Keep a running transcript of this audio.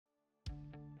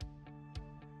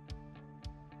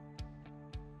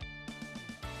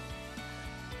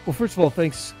Well, first of all,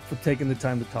 thanks for taking the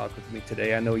time to talk with me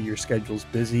today. I know your schedule's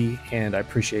busy and I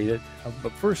appreciate it.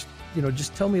 But first,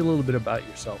 just tell me a little bit about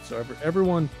yourself. So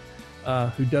everyone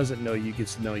who doesn't know you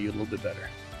gets to know you a little bit better.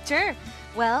 Sure.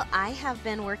 Well, I have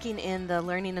been working in the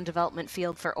learning and development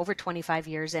field for over 25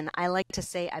 years, and I like to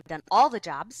say I've done all the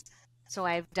jobs. So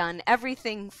I've done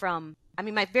everything from,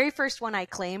 my very first one I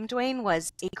claimed, Dwayne,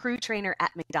 was a crew trainer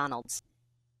at McDonald's.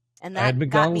 And that I had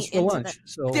McDonald's for lunch.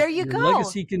 So there you your go.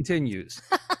 legacy continues.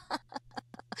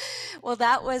 Well,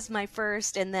 that was my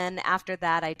first. And then after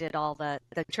that, I did all the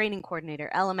training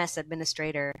coordinator, LMS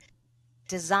administrator,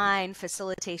 design,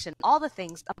 facilitation, all the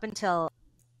things up until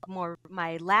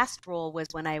my last role was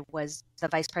when I was the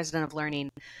vice president of learning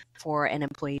for an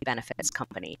employee benefits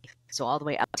company. So all the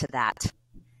way up to that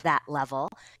level.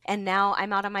 And now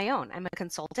I'm out on my own. I'm a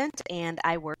consultant and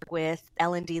I work with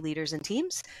L&D leaders and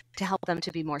teams to help them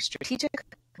to be more strategic,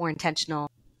 more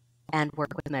intentional, and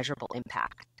work with measurable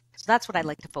impact. So that's what I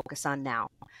like to focus on now.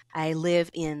 I live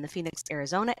in the Phoenix,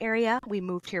 Arizona area. We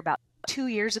moved here about 2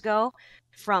 years ago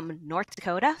from North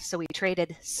Dakota. So we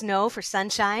traded snow for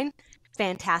sunshine.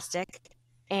 Fantastic.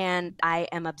 And I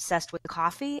am obsessed with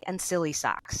coffee and silly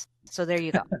socks. So there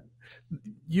you go.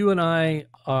 You and I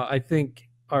think,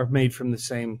 are made from the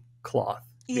same cloth.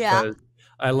 Yeah. Because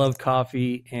I love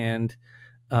coffee, and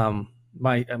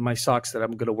my socks that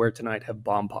I'm going to wear tonight have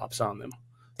bomb pops on them.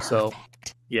 Perfect. So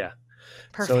yeah.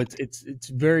 Perfect. So it's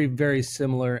very, very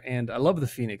similar, and I love the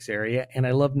Phoenix area, and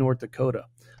I love North Dakota.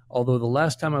 Although the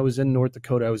last time I was in North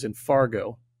Dakota, I was in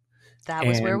Fargo. That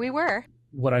was where we were.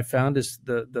 What I found is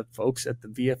the folks at the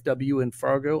VFW in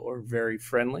Fargo are very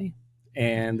friendly,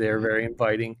 and they're very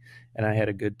inviting, and I had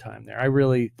a good time there. I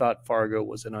really thought Fargo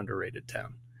was an underrated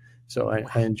town, so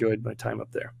I enjoyed my time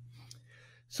up there.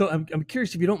 So I'm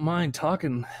curious, if you don't mind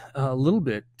talking a little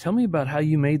bit, tell me about how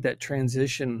you made that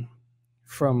transition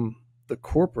from the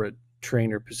corporate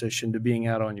trainer position to being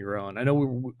out on your own.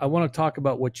 I want to talk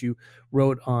about what you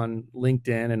wrote on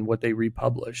LinkedIn and what they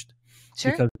republished.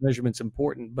 Sure. Because measurement's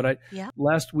important. But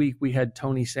last week we had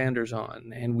Tony Sanders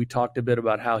on, and we talked a bit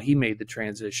about how he made the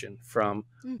transition from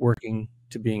working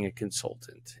to being a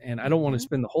consultant. And I don't want to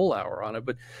spend the whole hour on it,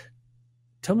 but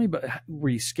tell me about, were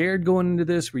you scared going into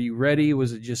this? Were you ready?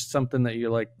 Was it just something that you're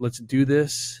like, let's do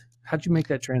this? How'd you make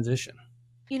that transition?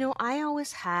 I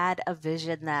always had a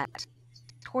vision that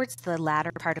towards the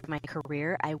latter part of my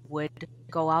career, I would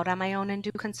go out on my own and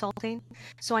do consulting.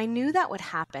 So I knew that would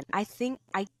happen. I think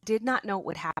I did not know it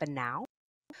would happen now.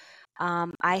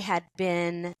 I had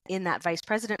been in that vice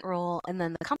president role, and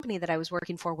then the company that I was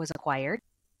working for was acquired.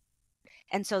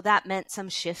 And so that meant some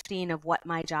shifting of what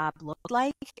my job looked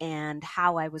like and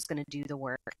how I was going to do the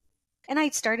work. And I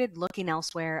started looking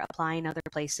elsewhere, applying other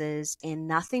places, and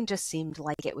nothing just seemed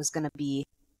like it was going to be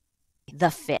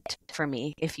the fit for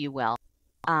me, if you will.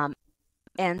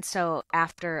 And so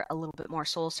after a little bit more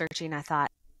soul searching, I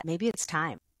thought, maybe it's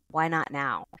time. Why not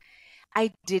now?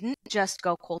 I didn't just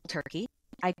go cold turkey.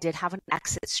 I did have an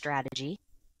exit strategy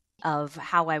of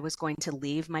how I was going to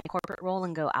leave my corporate role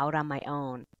and go out on my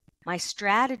own. My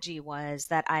strategy was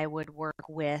that I would work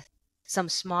with some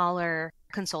smaller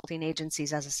consulting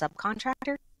agencies as a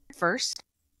subcontractor first,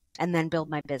 and then build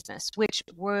my business, which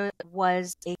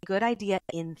was a good idea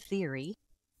in theory.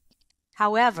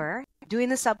 However, doing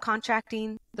the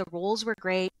subcontracting, the roles were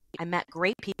great. I met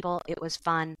great people. It was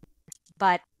fun,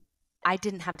 but I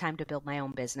didn't have time to build my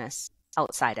own business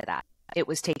outside of that. It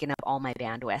was taking up all my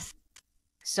bandwidth.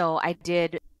 So I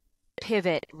did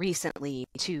pivot recently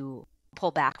to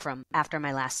pull back from, after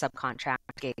my last subcontract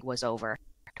gig was over,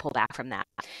 pull back from that.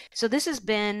 So this has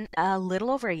been a little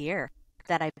over a year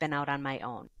that I've been out on my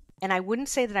own. And I wouldn't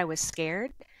say that I was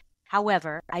scared.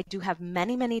 However, I do have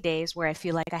many, many days where I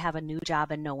feel like I have a new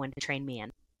job and no one to train me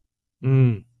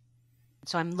in.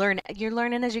 So you're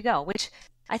learning as you go, which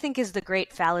I think is the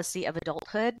great fallacy of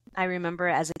adulthood. I remember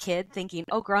as a kid thinking,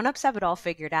 grown-ups have it all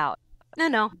figured out.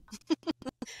 No.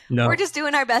 We're just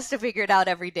doing our best to figure it out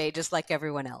every day, just like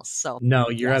everyone else. So no,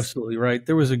 you're absolutely right.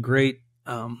 There was a great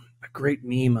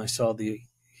meme I saw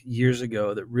years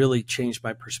ago that really changed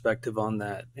my perspective on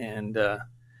that. And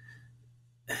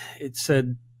it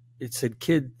said,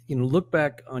 kid, look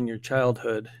back on your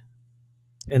childhood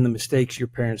and the mistakes your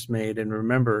parents made, and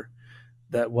remember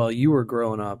that while you were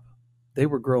growing up, they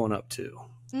were growing up too.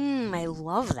 I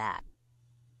love that.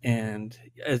 And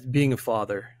as being a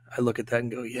father, I look at that and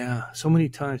go, yeah, so many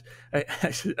times.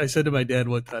 I said to my dad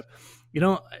one time,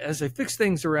 as I fix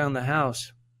things around the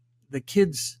house, the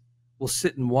kids will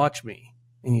sit and watch me.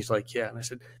 And he's like, yeah. And I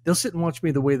said, they'll sit and watch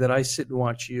me the way that I sit and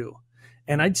watch you.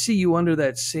 And I'd see you under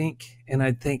that sink, and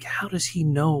I'd think, how does he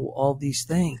know all these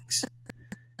things?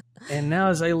 And now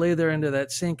as I lay there under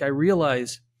that sink, I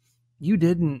realize you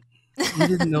didn't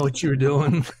know what you were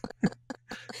doing.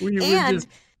 And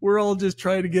we're all just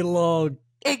trying to get along.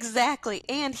 exactly.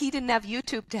 And he didn't have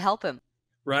YouTube to help him.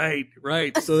 Right.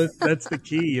 So that's the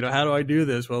key. How do I do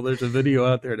this? Well, there's a video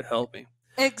out there to help me.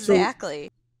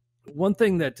 Exactly. So one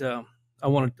thing that I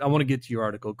want to get to your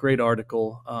article. Great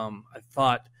article. I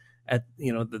thought at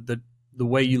the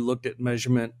way you looked at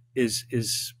measurement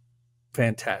is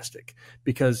fantastic,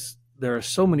 because there are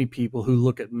so many people who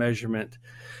look at measurement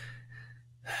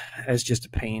as just a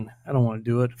pain. I don't want to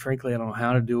do it. Frankly, I don't know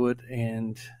how to do it,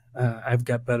 and I've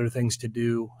got better things to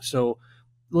do. So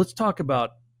let's talk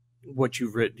about what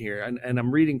you've written here. And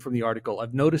I'm reading from the article.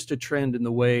 I've noticed a trend in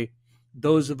the way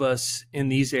those of us in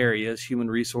these areas, human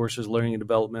resources, learning and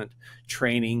development,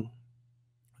 training,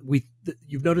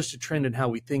 you've noticed a trend in how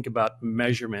we think about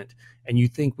measurement, and you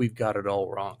think we've got it all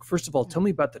wrong. First of all, tell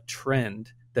me about the trend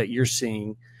that you're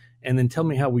seeing, and then tell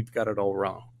me how we've got it all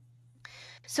wrong.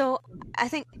 So I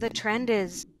think the trend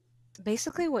is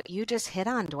basically what you just hit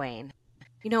on, Dwayne.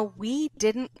 We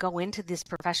didn't go into this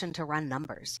profession to run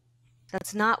numbers.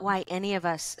 That's not why any of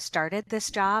us started this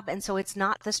job. And so it's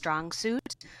not the strong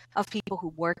suit of people who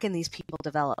work in these people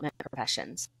development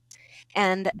professions.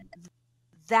 And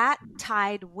that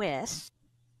tied with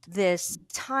this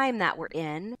time that we're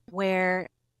in where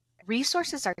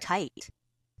resources are tight.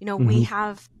 We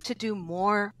have to do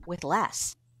more with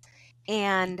less.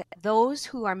 And those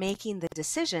who are making the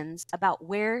decisions about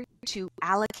where to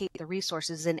allocate the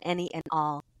resources in any and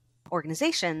all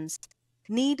organizations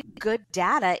need good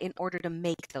data in order to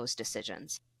make those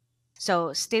decisions.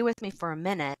 So stay with me for a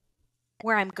minute.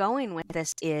 Where I'm going with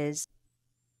this is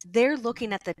they're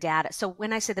looking at the data. So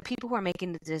when I say the people who are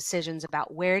making the decisions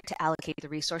about where to allocate the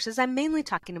resources, I'm mainly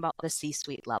talking about the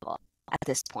C-suite level at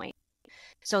this point.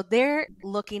 So they're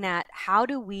looking at, how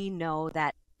do we know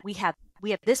that we have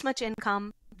this much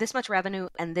income, this much revenue,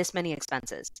 and this many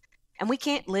expenses, and we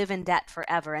can't live in debt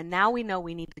forever. And now we know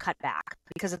we need to cut back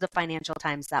because of the financial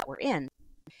times that we're in.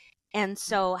 And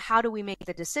so how do we make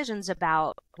the decisions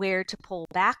about where to pull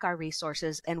back our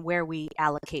resources and where we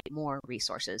allocate more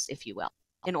resources, if you will,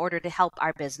 in order to help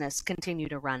our business continue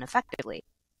to run effectively?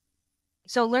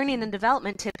 So learning and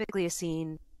development typically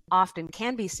often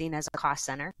can be seen as a cost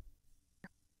center.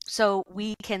 So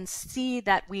we can see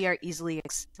that we are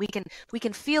we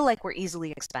can feel like we're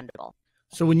easily expendable.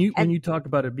 So when you talk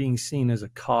about it being seen as a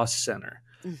cost center,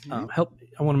 I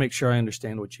want to make sure I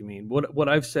understand what you mean. What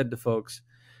I've said to folks,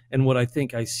 and what I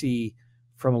think I see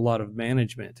from a lot of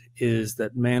management, is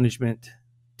that management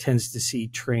tends to see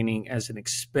training as an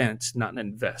expense, not an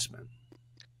investment.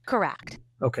 Correct.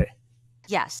 Okay.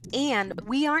 Yes. And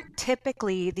we aren't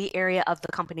typically the area of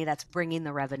the company that's bringing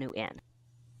the revenue in.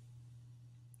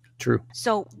 True.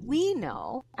 So we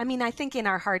know, I think in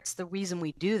our hearts, the reason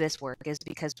we do this work is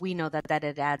because we know that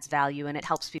it adds value and it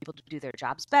helps people to do their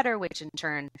jobs better, which in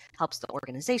turn helps the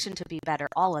organization to be better,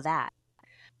 all of that.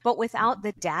 But without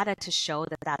the data to show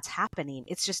that that's happening,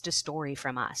 it's just a story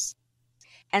from us.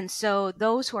 And so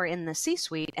those who are in the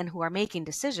C-suite and who are making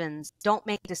decisions don't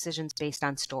make decisions based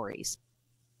on stories,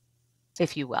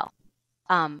 if you will.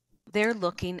 They're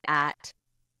looking at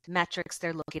metrics,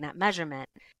 they're looking at measurement.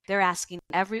 They're asking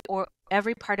every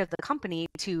part of the company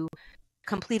to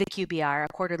complete a QBR,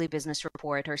 a quarterly business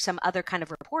report, or some other kind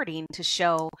of reporting to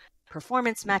show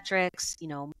performance metrics,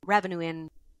 revenue in,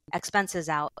 expenses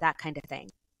out, that kind of thing.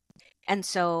 And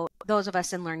so those of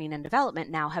us in learning and development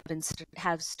now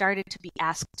have started to be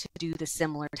asked to do the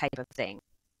similar type of thing.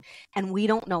 And we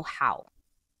don't know how.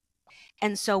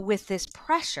 And so with this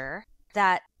pressure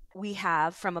that we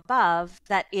have from above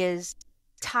that is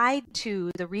tied to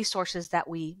the resources that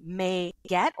we may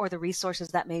get or the resources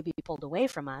that may be pulled away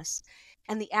from us,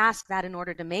 and the ask that in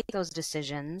order to make those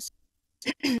decisions,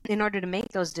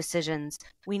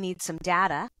 we need some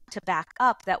data to back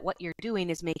up that what you're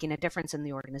doing is making a difference in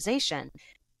the organization.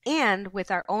 And with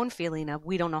our own feeling of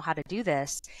we don't know how to do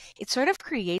this, it sort of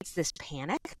creates this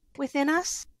panic within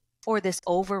us or this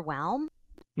overwhelm.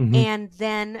 And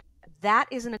then that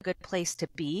isn't a good place to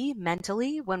be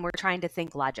mentally when we're trying to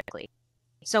think logically.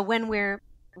 So when we're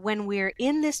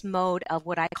in this mode of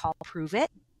what I call prove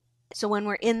it, so when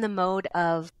we're in the mode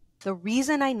of the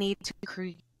reason I need to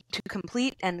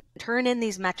complete and turn in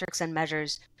these metrics and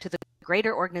measures to the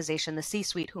greater organization, the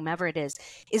C-suite, whomever it is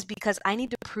because I need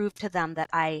to prove to them that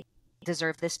I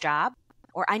deserve this job,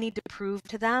 or I need to prove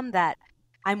to them that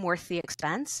I'm worth the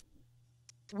expense.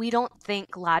 We don't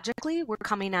think logically, we're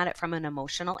coming at it from an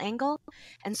emotional angle.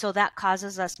 And so that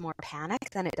causes us more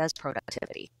panic than it does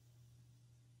productivity.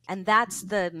 And that's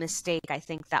the mistake I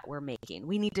think that we're making.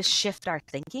 We need to shift our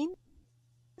thinking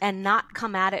and not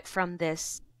come at it from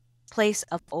this place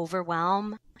of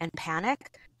overwhelm and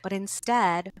panic, but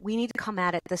instead we need to come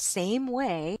at it the same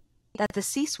way that the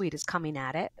C-suite is coming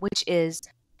at it, which is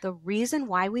the reason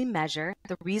why we measure,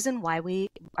 the reason why we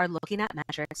are looking at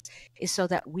metrics is so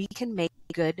that we can make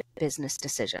good business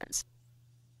decisions.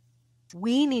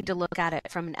 We need to look at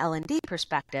it from an L&D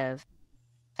perspective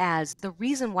as the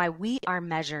reason why we are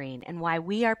measuring and why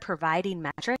we are providing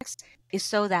metrics is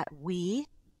so that we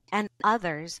and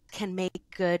others can make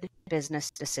good business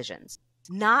decisions,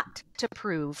 not to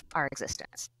prove our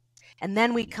existence. And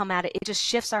then we come at it, it just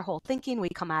shifts our whole thinking. We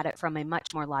come at it from a much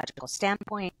more logical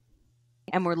standpoint,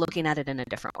 and we're looking at it in a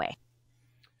different way.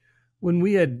 When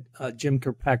we had Jim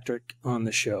Kirkpatrick on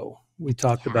the show, we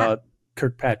talked about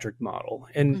Kirkpatrick model.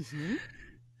 And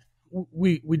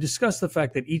we discussed the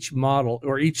fact that each model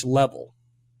or each level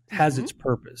has its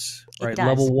purpose, right?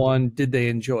 Level 1, did they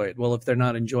enjoy it? Well, if they're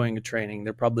not enjoying a training,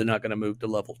 they're probably not going to move to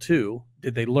level 2.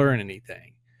 Did they learn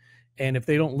anything? And if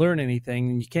they don't learn anything,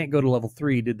 then you can't go to level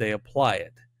 3. Did they apply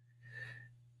it?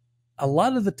 A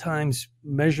lot of the times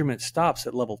measurement stops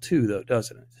at level 2 though,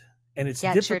 doesn't it? And it's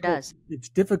difficult. It sure does. It's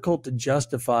difficult to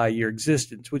justify your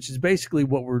existence, which is basically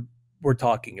what we're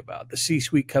talking about. The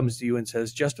C-suite comes to you and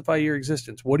says, justify your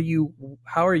existence.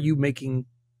 How are you making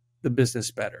the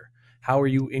business better? How are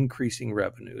you increasing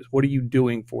revenues? What are you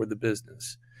doing for the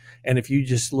business? And if you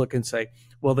just look and say,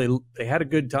 well, they had a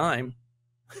good time,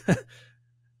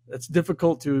 that's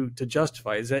difficult to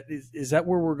justify. Is that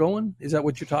where we're going? Is that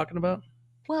what you're talking about?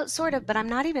 Well, sort of, but I'm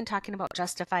not even talking about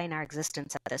justifying our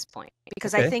existence at this point,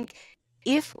 because I think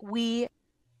if we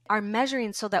are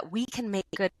measuring so that we can make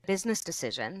good business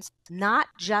decisions, not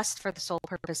just for the sole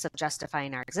purpose of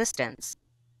justifying our existence,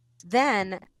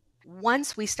 then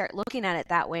once we start looking at it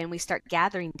that way and we start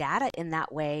gathering data in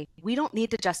that way, we don't need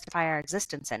to justify our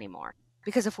existence anymore.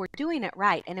 Because if we're doing it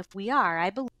right, and if we are, I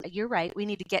believe you're right, we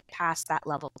need to get past that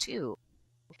level 2.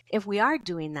 If we are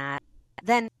doing that,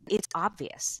 then it's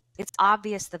obvious. It's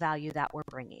obvious the value that we're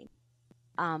bringing.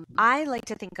 I like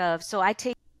to think of, so I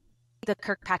take the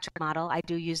Kirkpatrick model. I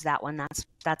do use that one.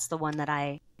 That's the one that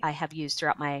I have used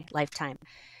throughout my lifetime.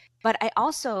 But I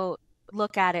also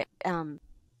look at it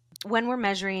when we're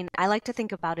measuring, I like to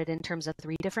think about it in terms of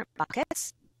 3 different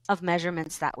buckets of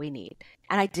measurements that we need.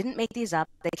 And I didn't make these up.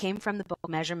 They came from the book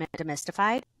Measurement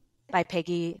Demystified by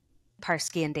Peggy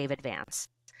Parsky and David Vance.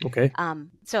 Okay.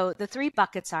 So the 3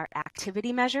 buckets are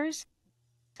activity measures,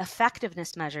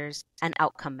 effectiveness measures, and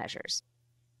outcome measures.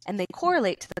 And they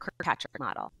correlate to the Kirkpatrick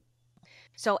model.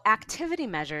 So activity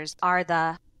measures are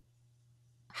the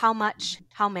how much,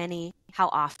 how many, how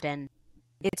often.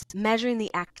 It's measuring the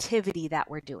activity that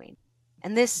we're doing.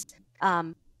 And this,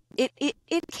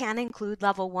 it can include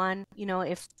level 1,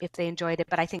 if they enjoyed it,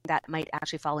 but I think that might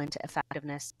actually fall into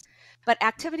effectiveness. But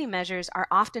activity measures are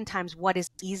oftentimes what is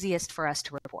easiest for us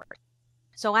to report.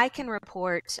 So I can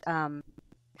report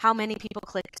how many people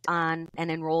clicked on and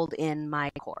enrolled in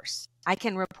my course. I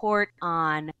can report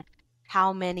on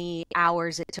how many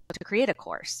hours it took to create a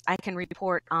course. I can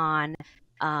report on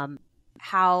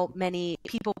how many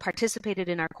people participated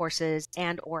in our courses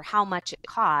and or how much it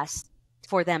costs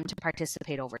for them to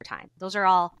participate over time. Those are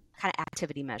all kind of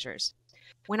activity measures.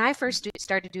 When I first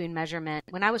started doing measurement,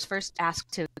 when I was first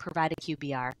asked to provide a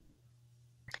QBR,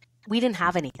 we didn't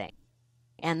have anything.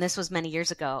 And this was many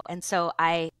years ago. And so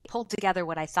I pulled together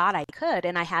what I thought I could,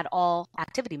 and I had all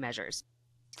activity measures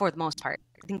for the most part.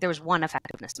 I think there was 1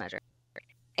 effectiveness measure.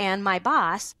 And my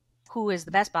boss, who is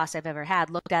the best boss I've ever had,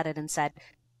 looked at it and said,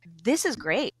 this is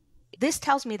great. This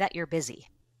tells me that you're busy.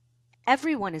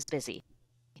 Everyone is busy.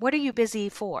 What are you busy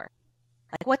for?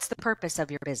 Like, what's the purpose of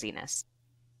your busyness?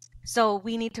 So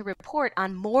we need to report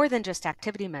on more than just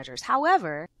activity measures.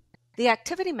 However, the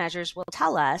activity measures will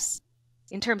tell us,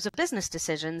 in terms of business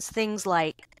decisions, things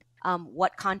like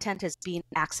what content is being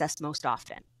accessed most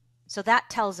often. So that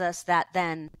tells us that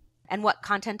then, and what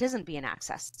content isn't being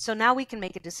accessed. So now we can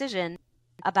make a decision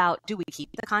about, do we keep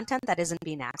the content that isn't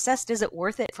being accessed? Is it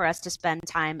worth it for us to spend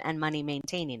time and money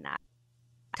maintaining that?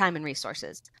 Time and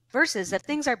resources. Versus if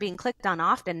things are being clicked on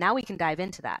often, now we can dive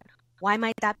into that. Why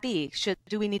might that be?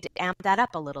 Do we need to amp that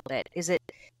up a little bit?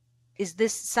 Is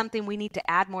this something we need to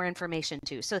add more information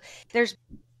to? So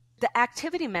the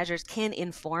activity measures can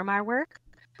inform our work,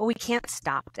 but we can't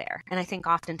stop there. And I think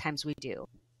oftentimes we do.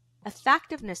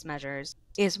 Effectiveness measures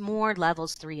is more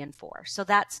levels 3 and 4. So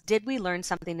that's, did we learn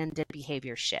something and did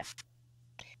behavior shift?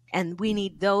 And we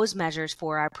need those measures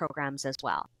for our programs as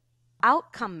well.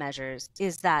 Outcome measures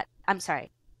is that,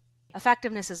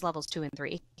 effectiveness is levels 2 and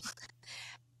 3.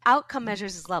 Outcome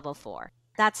measures is level 4.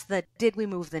 That's the, did we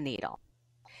move the needle?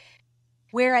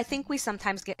 Where I think we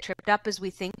sometimes get tripped up is we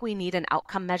think we need an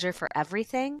outcome measure for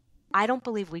everything. I don't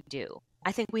believe we do.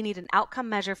 I think we need an outcome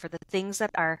measure for the things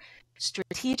that are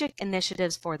strategic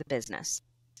initiatives for the business.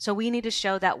 So we need to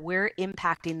show that we're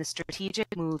impacting the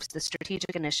strategic moves, the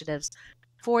strategic initiatives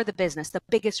for the business, the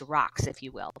biggest rocks, if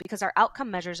you will, because our outcome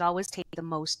measures always take the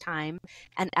most time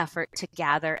and effort to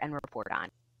gather and report on.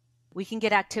 We can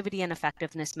get activity and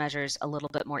effectiveness measures a little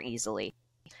bit more easily.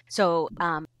 So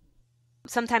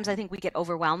sometimes I think we get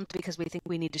overwhelmed because we think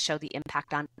we need to show the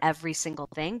impact on every single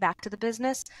thing back to the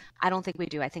business. I don't think we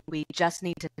do. I think we just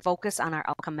need to focus on our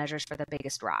outcome measures for the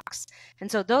biggest rocks. And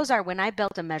so those are, when I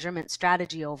built a measurement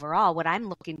strategy overall, what I'm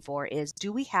looking for is,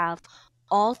 do we have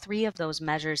all three of those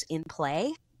measures in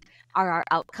play? Are our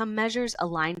outcome measures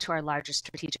aligned to our largest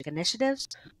strategic initiatives?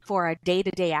 For our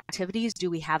day-to-day activities,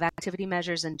 do we have activity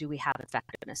measures and do we have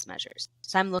effectiveness measures?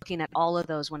 So I'm looking at all of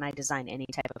those when I design any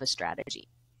type of a strategy.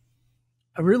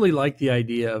 I really like the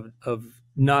idea of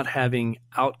not having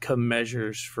outcome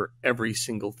measures for every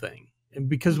single thing. And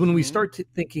because when we start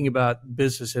thinking about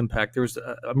business impact,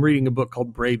 I'm reading a book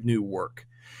called Brave New Work.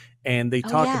 And they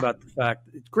talk about the fact,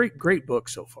 it's great book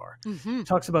so far. It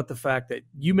talks about the fact that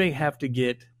you may have to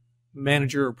get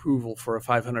manager approval for a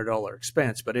 $500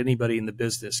 expense, but anybody in the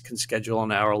business can schedule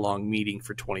an hour-long meeting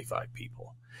for 25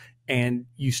 people. And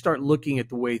you start looking at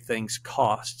the way things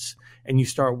costs, and you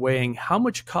start weighing how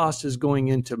much cost is going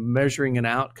into measuring an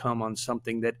outcome on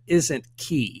something that isn't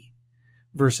key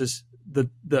versus the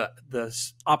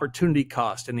opportunity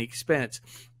cost and the expense,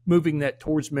 moving that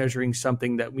towards measuring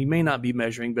something that we may not be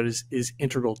measuring, but is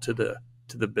integral to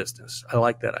the business. I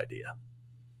like that idea.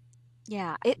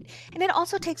 Yeah, it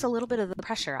also takes a little bit of the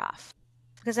pressure off,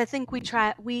 because I think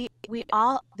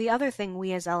the other thing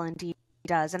we as L&D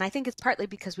does, and I think it's partly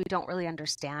because we don't really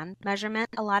understand measurement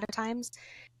a lot of times,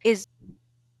 is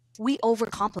we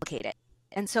overcomplicate it.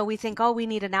 And so we think, oh, we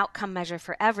need an outcome measure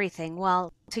for everything.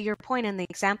 Well, to your point in the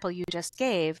example you just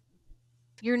gave,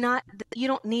 you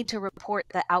don't need to report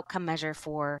the outcome measure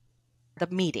for the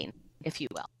meeting, if you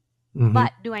will.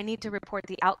 But do I need to report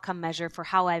the outcome measure for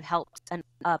how I've helped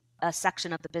a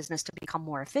section of the business to become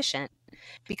more efficient?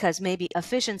 Because maybe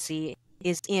efficiency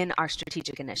is in our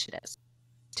strategic initiatives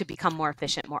to become more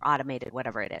efficient, more automated,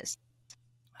 whatever it is.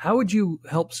 How would you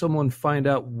help someone find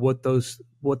out what those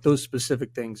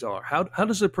specific things are? How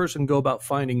does a person go about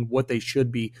finding what they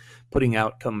should be putting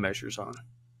outcome measures on?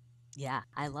 Yeah,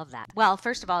 I love that. Well,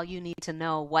 first of all, you need to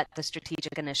know what the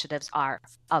strategic initiatives are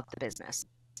of the business.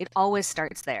 It always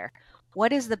starts there.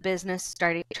 What is the business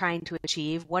trying to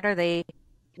achieve? I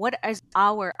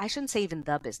shouldn't say even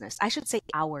the business, I should say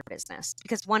our business,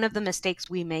 because one of the mistakes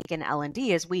we make in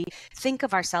L&D is we think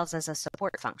of ourselves as a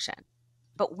support function,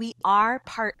 but we are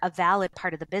a valid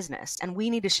part of the business, and we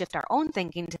need to shift our own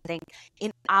thinking to think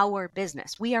in our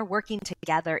business. We are working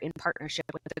together in partnership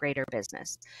with the greater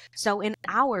business. So in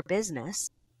our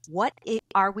business, what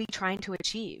are we trying to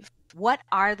achieve? What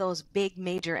are those big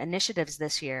major initiatives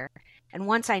this year? And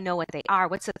once I know what they are,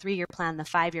 what's the 3-year plan, the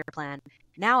 5-year plan?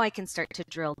 Now I can start to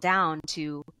drill down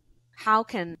to how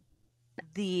can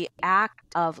the act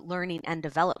of learning and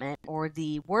development, or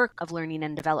the work of learning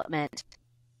and development,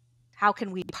 how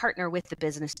can we partner with the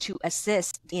business to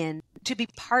to be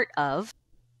part of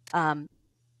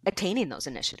attaining those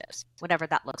initiatives, whatever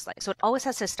that looks like. So it always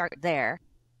has to start there.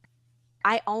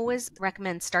 I always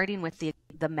recommend starting with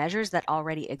the measures that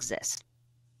already exist.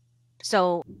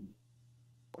 So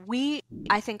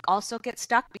I think, also get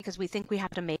stuck because we think we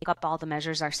have to make up all the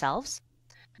measures ourselves.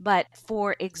 But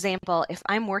for example, if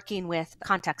I'm working with a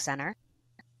contact center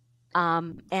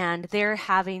and they're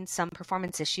having some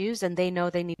performance issues and they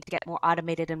know they need to get more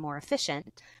automated and more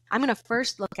efficient, I'm going to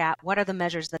first look at what are the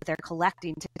measures that they're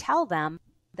collecting to tell them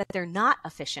that they're not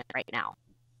efficient right now.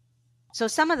 So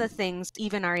some of the things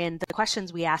even are in the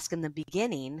questions we ask in the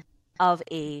beginning of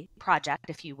a project,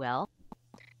 if you will.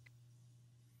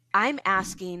 I'm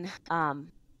asking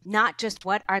not just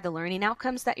what are the learning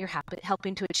outcomes that you're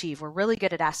helping to achieve. We're really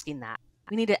good at asking that.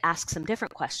 We need to ask some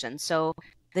different questions. So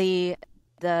the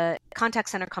contact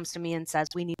center comes to me and says,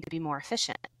 we need to be more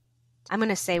efficient. I'm going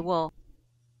to say, well,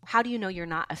 how do you know you're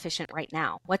not efficient right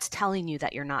now? What's telling you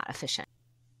that you're not efficient?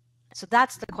 So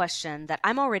that's the question that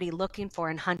I'm already looking for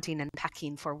and hunting and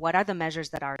pecking for. What are the measures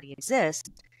that already exist?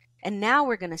 And now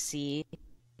we're going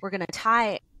to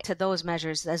tie to those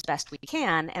measures as best we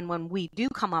can. And when we do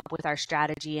come up with our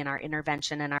strategy and our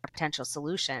intervention and our potential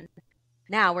solution,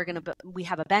 now we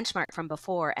have a benchmark from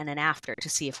before and an after to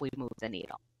see if we move the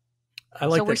needle. I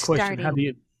like that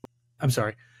question. I'm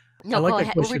sorry. No, I like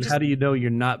that question. How do you know you're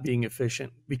not being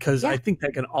efficient? Because I think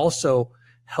that can also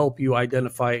help you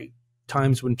identify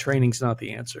times when training's not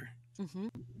the answer. Mm-hmm.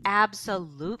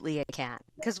 Absolutely, it can,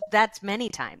 because that's many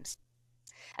times.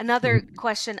 Another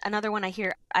question, another one I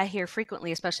hear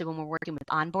frequently, especially when we're working with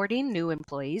onboarding new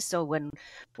employees. So when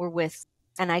we're with,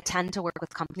 and I tend to work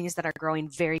with companies that are growing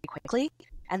very quickly,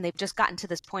 and they've just gotten to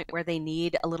this point where they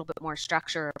need a little bit more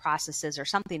structure or processes or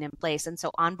something in place, and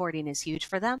so onboarding is huge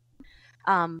for them.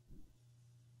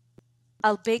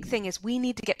 A big thing is we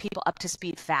need to get people up to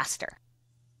speed faster.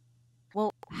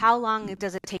 Well, how long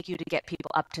does it take you to get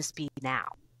people up to speed now?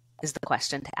 Is the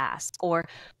question to ask. Or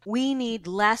we need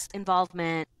less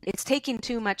involvement. It's taking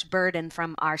too much burden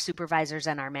from our supervisors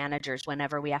and our managers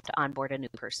whenever we have to onboard a new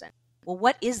person. Well,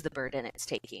 what is the burden it's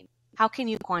taking? How can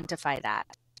you quantify that?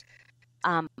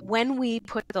 When we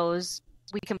put those,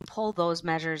 we can pull those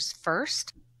measures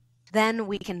first, then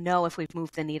we can know if we've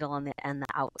moved the needle on the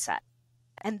outset.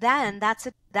 And then that's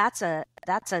a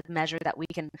measure that we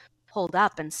can hold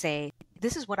up and say,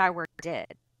 this is what our work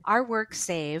did. Our work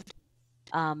saved,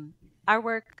 our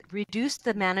work reduced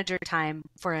the manager time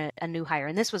for a new hire.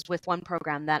 And this was with one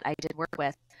program that I did work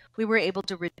with. We were able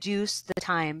to reduce the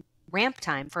time, ramp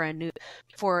time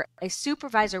for a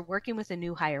supervisor working with a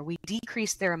new hire. We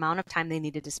decreased their amount of time they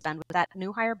needed to spend with that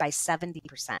new hire by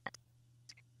 70%.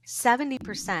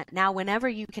 70%. Now, whenever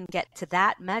you can get to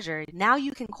that measure, now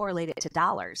you can correlate it to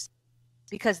dollars,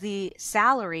 because the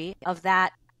salary of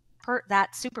that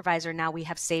supervisor, now we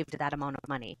have saved that amount of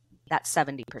money, that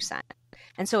 70%.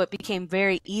 And so it became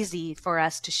very easy for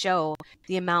us to show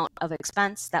the amount of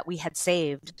expense that we had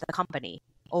saved the company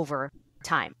over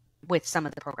time with some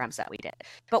of the programs that we did.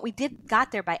 But we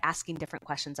got there by asking different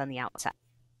questions on the outset.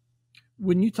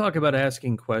 When you talk about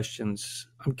asking questions,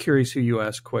 I'm curious who you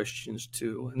ask questions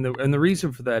to. And the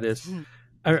reason for that is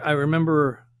I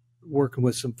remember working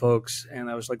with some folks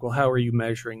and I was like, well, how are you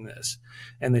measuring this?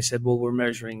 And they said, well, we're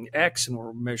measuring X and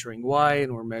we're measuring Y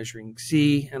and we're measuring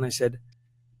Z. And I said,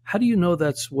 how do you know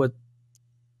that's what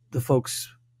the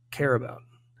folks care about?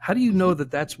 How do you know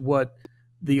that that's what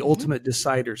the ultimate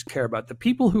deciders care about? The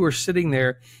people who are sitting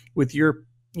there with your,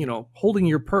 holding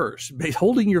your purse,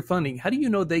 holding your funding, how do you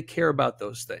know they care about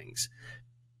those things?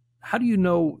 How do you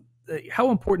know,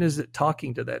 how important is it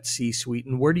talking to that C-suite,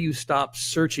 and where do you stop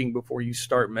searching before you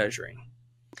start measuring?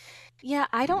 Yeah,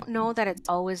 I don't know that it's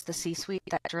always the C-suite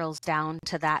that drills down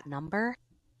to that number.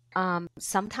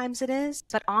 Sometimes it is,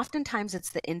 but oftentimes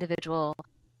it's the individual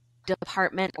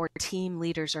department or team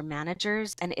leaders or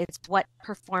managers, and it's what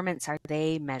performance are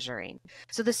they measuring.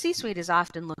 So the C-suite is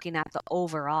often looking at the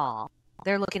overall.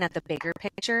 They're looking at the bigger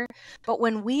picture. But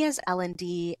when we as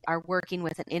L&D are working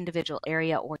with an individual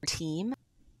area or team,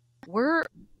 we're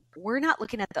not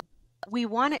looking at we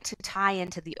want it to tie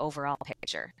into the overall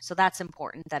picture. So that's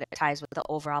important that it ties with the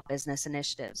overall business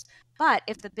initiatives. But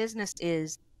if the business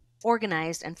is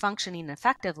organized and functioning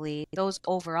effectively, those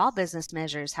overall business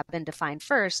measures have been defined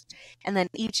first, and then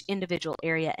each individual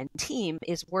area and team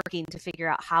is working to figure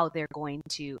out how they're going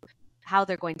to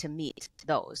meet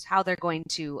those, how they're going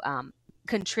to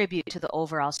contribute to the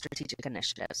overall strategic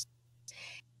initiatives.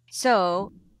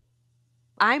 So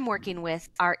I'm working with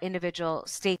our individual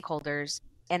stakeholders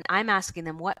and I'm asking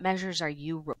them, what measures are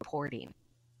you reporting?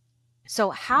 So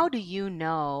how do you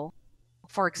know,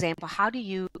 for example,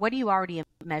 what are you already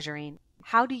measuring?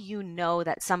 How do you know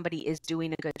that somebody is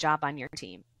doing a good job on your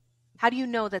team? How do you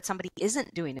know that somebody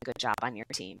isn't doing a good job on your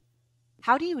team?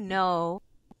 How do you know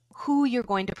who you're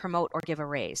going to promote or give a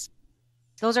raise?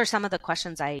 Those are some of the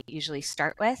questions I usually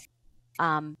start with.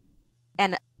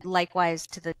 And likewise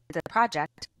to the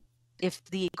project, if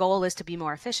the goal is to be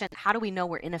more efficient, how do we know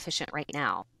we're inefficient right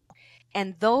now?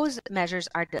 And those measures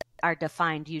are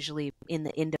defined usually in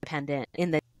the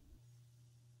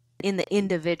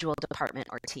individual department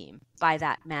or team by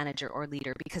that manager or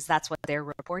leader, because that's what they're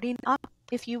reporting up,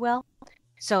 if you will.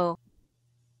 So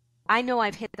I know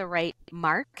I've hit the right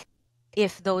mark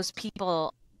if those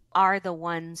people are the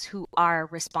ones who are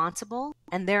responsible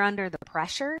and they're under the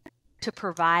pressure to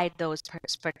provide those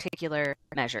particular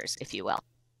measures, if you will.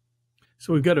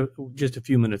 So we've got just a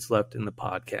few minutes left in the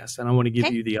podcast, and I want to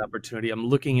give you the opportunity. I'm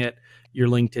looking at your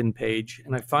LinkedIn page,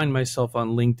 and I find myself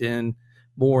on LinkedIn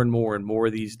more and more and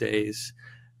more these days.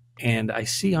 And I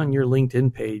see on your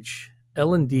LinkedIn page,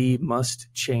 L&D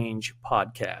Must Change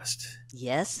podcast.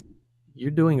 Yes.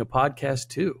 You're doing a podcast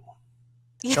too.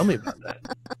 Tell me about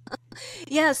that.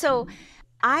 Yeah, so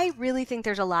I really think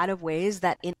there's a lot of ways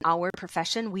that in our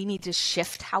profession, we need to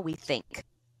shift how we think.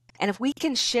 And if we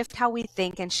can shift how we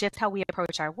think and shift how we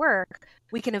approach our work,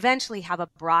 we can eventually have a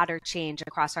broader change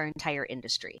across our entire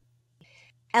industry.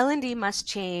 L&D Must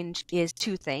Change is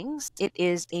two things. It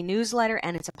is a newsletter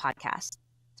and it's a podcast.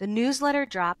 The newsletter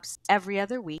drops every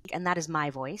other week, and that is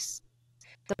my voice.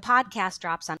 The podcast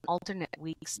drops on alternate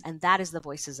weeks, and that is the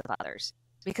voices of others.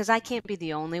 Because I can't be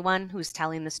the only one who's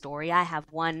telling the story. I have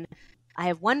one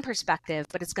perspective,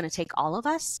 but it's going to take all of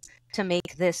us to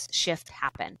make this shift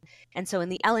happen. And so in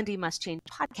the L&D Must Change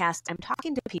podcast, I'm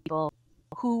talking to people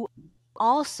who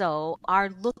also are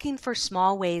looking for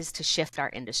small ways to shift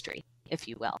our industry, if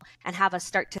you will, and have us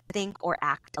start to think or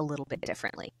act a little bit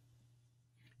differently.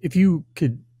 If you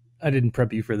could, I didn't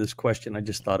prep you for this question. I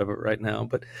just thought of it right now,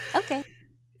 but okay.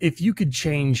 If you could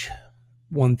change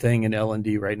one thing in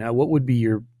L&D right now, what would be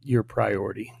your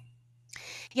priority?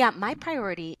 Yeah, my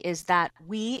priority is that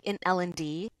we in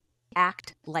L&D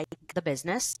act like the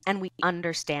business and we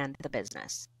understand the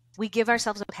business. We give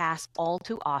ourselves a pass all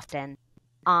too often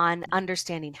on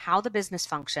understanding how the business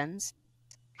functions,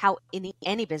 how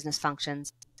any business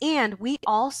functions, and we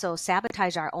also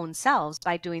sabotage our own selves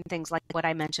by doing things like what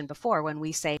I mentioned before when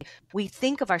we say we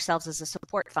think of ourselves as a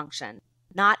support function,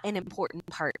 not an important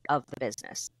part of the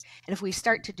business. And if we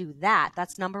start to do that,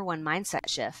 that's number one mindset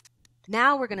shift.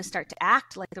 Now we're going to start to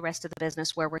act like the rest of the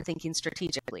business where we're thinking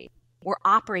strategically. We're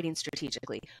operating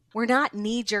strategically. We're not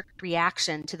knee-jerk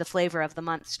reaction to the flavor of the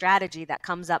month strategy that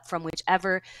comes up from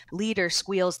whichever leader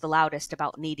squeals the loudest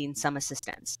about needing some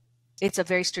assistance. It's a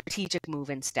very strategic move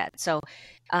instead. So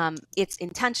it's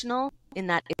intentional in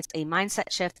that it's a mindset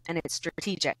shift and it's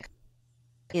strategic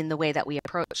in the way that we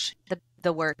approach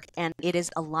the work, and it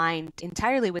is aligned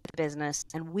entirely with the business,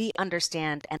 and we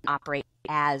understand and operate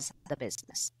as the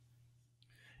business.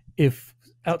 If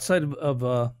outside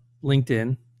of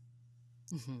LinkedIn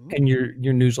and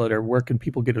your newsletter, where can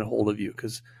people get a hold of you?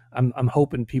 Because I'm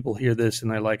hoping people hear this and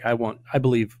they're like, I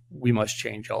believe we must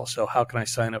change also. How can I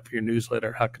sign up for your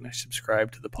newsletter? How can I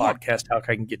subscribe to the podcast? How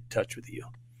can I get in touch with you?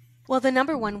 Well, the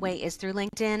number one way is through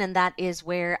LinkedIn, and that is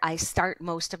where I start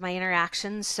most of my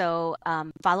interactions. So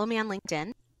follow me on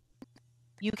LinkedIn.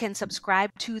 You can subscribe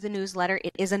to the newsletter.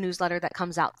 It is a newsletter that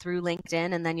comes out through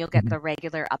LinkedIn, and then you'll get the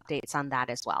regular updates on that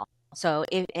as well. So,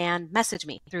 and message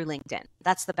me through LinkedIn.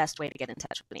 That's the best way to get in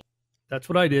touch with me. That's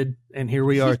what I did, and here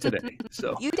we are today.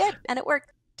 So you did, and it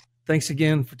worked. Thanks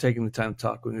again for taking the time to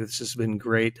talk with me. This has been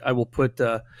great. I will put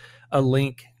a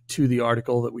link to the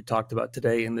article that we talked about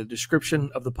today in the description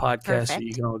of the podcast. Perfect. So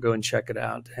you can all go and check it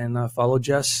out and follow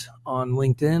Jess on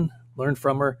LinkedIn, learn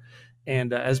from her.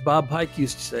 And as Bob Pike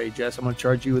used to say, Jess, I'm going to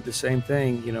charge you with the same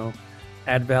thing,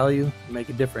 add value, make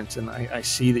a difference. And I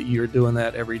see that you're doing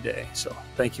that every day. So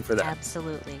thank you for that.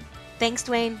 Absolutely. Thanks,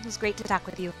 Dwayne. It was great to talk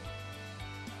with you.